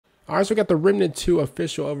Alright, so we got the Remnant 2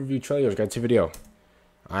 official overview trailers. Got 2 video.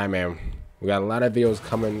 Alright, man. We got a lot of videos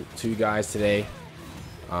coming to you guys today.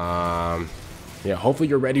 Yeah, hopefully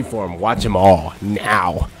you're ready for them. Watch them all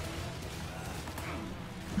now.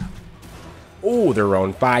 Oh, they're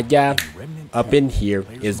on fire. Up in here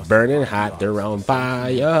is burning hot. They're on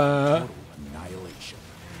fire.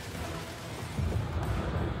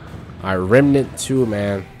 Alright, Remnant 2,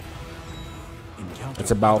 man.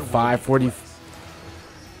 It's about 5:40.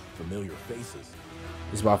 Familiar faces.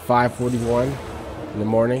 It's about 5:41 in the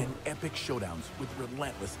morning. And epic showdowns with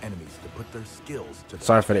relentless enemies to put their skills to.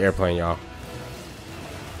 Sorry for the airplane, y'all.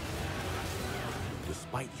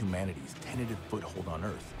 Despite humanity's tentative foothold on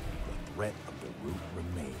Earth, the threat of the root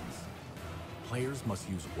remains. Players must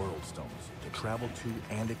use world stones to travel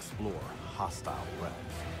to and explore hostile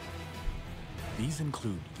realms. These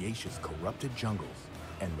include Geisha's corrupted jungles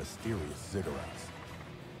and mysterious ziggurats,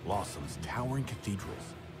 Lawsom's towering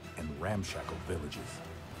cathedrals and ramshackle villages,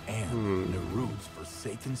 and Nerud's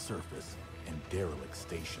forsaken surface and derelict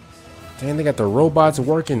stations. Dang, they got the robots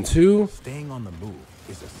working too. Staying on the move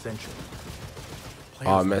is essential.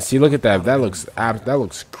 Oh man, see, look at that. That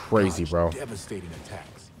looks crazy, bro. Devastating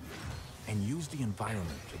attacks and use the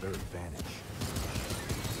environment to their advantage.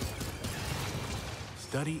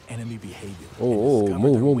 Study enemy behavior. Oh,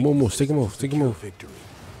 move, stick and move. Victory.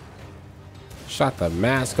 Shot the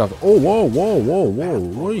mask off. Oh, whoa.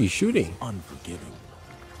 What are you shooting? Unforgiving.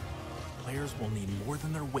 Players will need more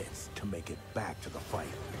than their wits to make it back to the fight.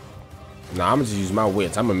 Nah, I'm gonna just use my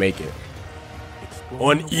wits. I'm gonna make it.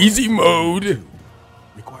 Exploring On easy mode.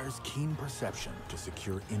 Requires keen perception to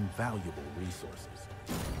secure invaluable resources.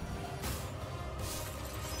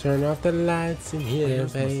 Turn off the lights in here,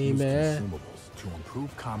 Players must use baby. consumables to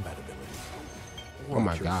improve combat abilities. Oh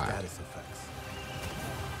my cure God. Status effects.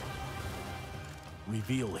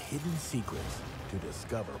 Reveal hidden secrets to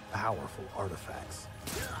discover powerful artifacts.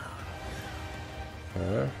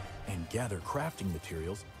 And gather crafting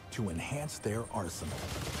materials to enhance their arsenal.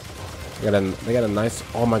 They got a nice.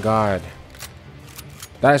 Oh my God.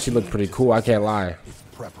 That actually looked pretty cool. I can't lie. Is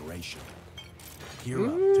preparation. Gear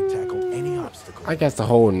up to tackle any obstacle. I guess the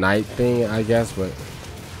whole night thing, I guess, but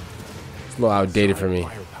it's a little outdated for me.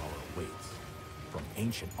 Firepower awaits, from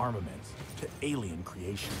ancient armaments to alien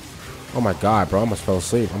creations. Oh my God, bro! I almost fell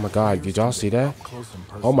asleep. Oh my God, did y'all see that?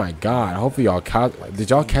 Oh my God! Hopefully y'all caught. Did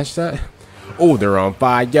y'all catch that? Oh, they're on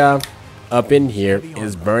fire. Up in here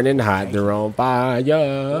is burning hot. They're on fire.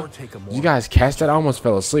 You guys catch that? I almost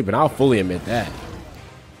fell asleep, and I'll fully admit that.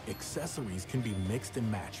 Accessories can be mixed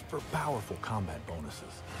and matched for powerful combat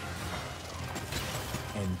bonuses.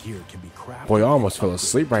 And gear can be crafted. Boy, I almost fell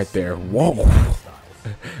asleep right there. Whoa.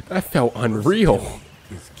 That felt unreal.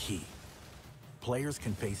 Is key. Players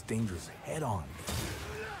can face dangers head on.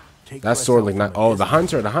 That sword looked nice. Oh, the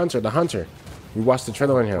hunter. We watched the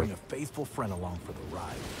trailer on him. Bring a faithful friend along for the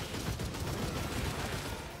ride.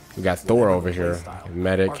 We got Thor over here.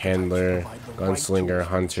 Medic, handler, gunslinger,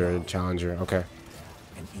 hunter, challenger. Okay.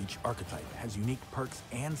 And each archetype has unique perks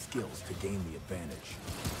and skills to gain the advantage.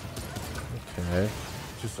 Okay.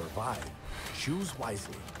 To survive, choose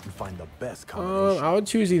wisely and find the best combination. I would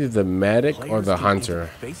choose either the medic or the hunter.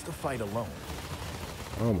 Face the fight alone.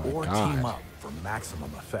 Oh my Or God. team up for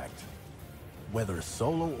maximum effect. Whether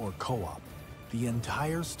solo or co-op, the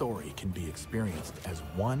entire story can be experienced as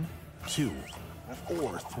 1, 2,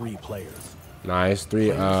 or 3 players. Nice.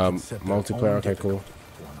 3 Players can set their multiplayer. own Okay, cool. difficulty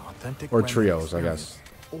for an authentic Or Remnant trios, I experience,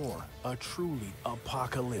 guess. Or a truly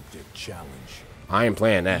apocalyptic challenge. I ain't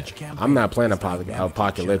playing that. I'm not playing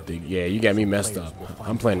apocalyptic. Yeah, you got me messed up.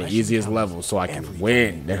 I'm playing the easiest level so I can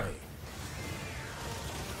win.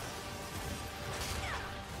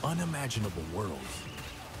 Unimaginable worlds,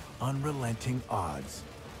 unrelenting odds.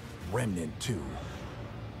 Remnant 2.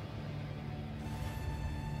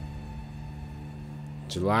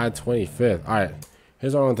 July 25th. All right.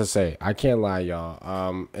 Here's what I want to say. I can't lie,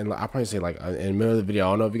 y'all. And I'll probably say like in the middle of the video.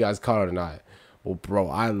 I don't know if you guys caught it or not. Well, bro,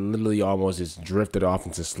 I literally almost just drifted off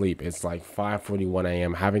into sleep. It's like 5:41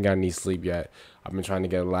 a.m. Haven't got any sleep yet. I've been trying to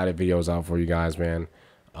get a lot of videos out for you guys, man.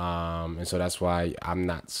 And so that's why I'm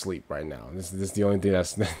not asleep right now. This is the only thing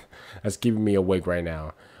that's that's keeping me awake right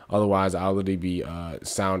now. Otherwise, I'll literally be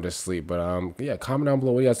sound asleep. But yeah, comment down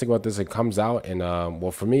below what you guys think about this. It comes out, and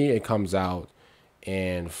well, for me, it comes out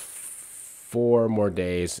in 4 more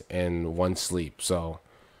days and 1 sleep. So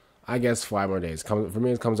I guess 5 more days. For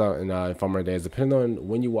me, it comes out in 5 more days, depending on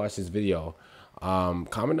when you watch this video.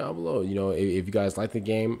 Comment down below, you know, if you guys like the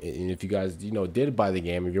game, and if you guys, you know, did buy the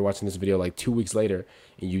game. If you're watching this video like 2 weeks later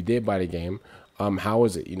and you did buy the game, how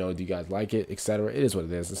is it? You know, do you guys like it, etc.? It is what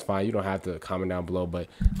it is. It's fine. You don't have to comment down below, but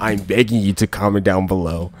I'm begging you to comment down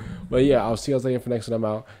below But yeah, I'll see you guys later for next time I'm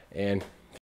out. And